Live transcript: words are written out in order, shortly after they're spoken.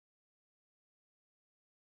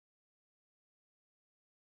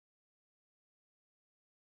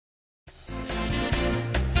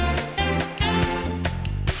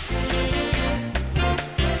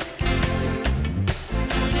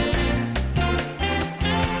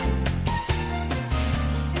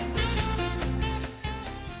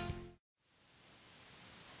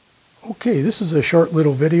Okay, this is a short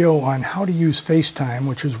little video on how to use Facetime,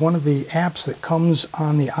 which is one of the apps that comes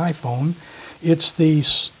on the iPhone. It's the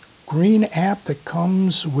green app that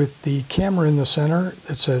comes with the camera in the center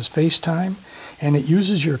that says Facetime, and it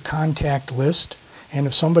uses your contact list. And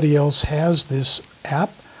if somebody else has this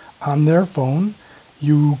app on their phone,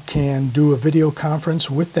 you can do a video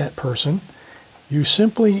conference with that person. You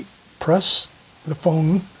simply press the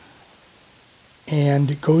phone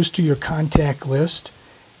and it goes to your contact list.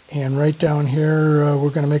 And right down here, we're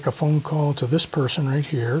going to make a phone call to this person right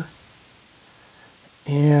here.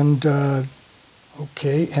 And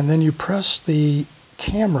okay, and then you press the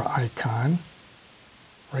camera icon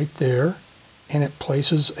right there, and it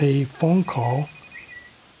places a phone call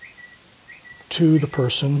to the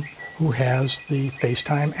person who has the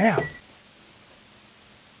Facetime app.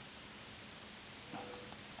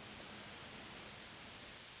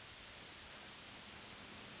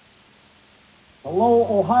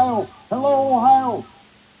 Hello, Ohio. Hello, Ohio.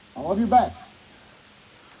 I love you back.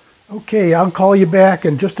 Okay, I'll call you back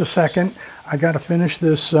in just a second. I got to finish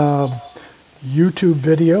this YouTube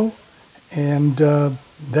video, and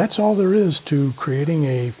that's all there is to creating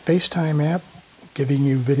a Facetime app, giving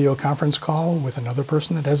you video conference call with another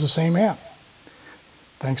person that has the same app.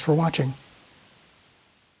 Thanks for watching.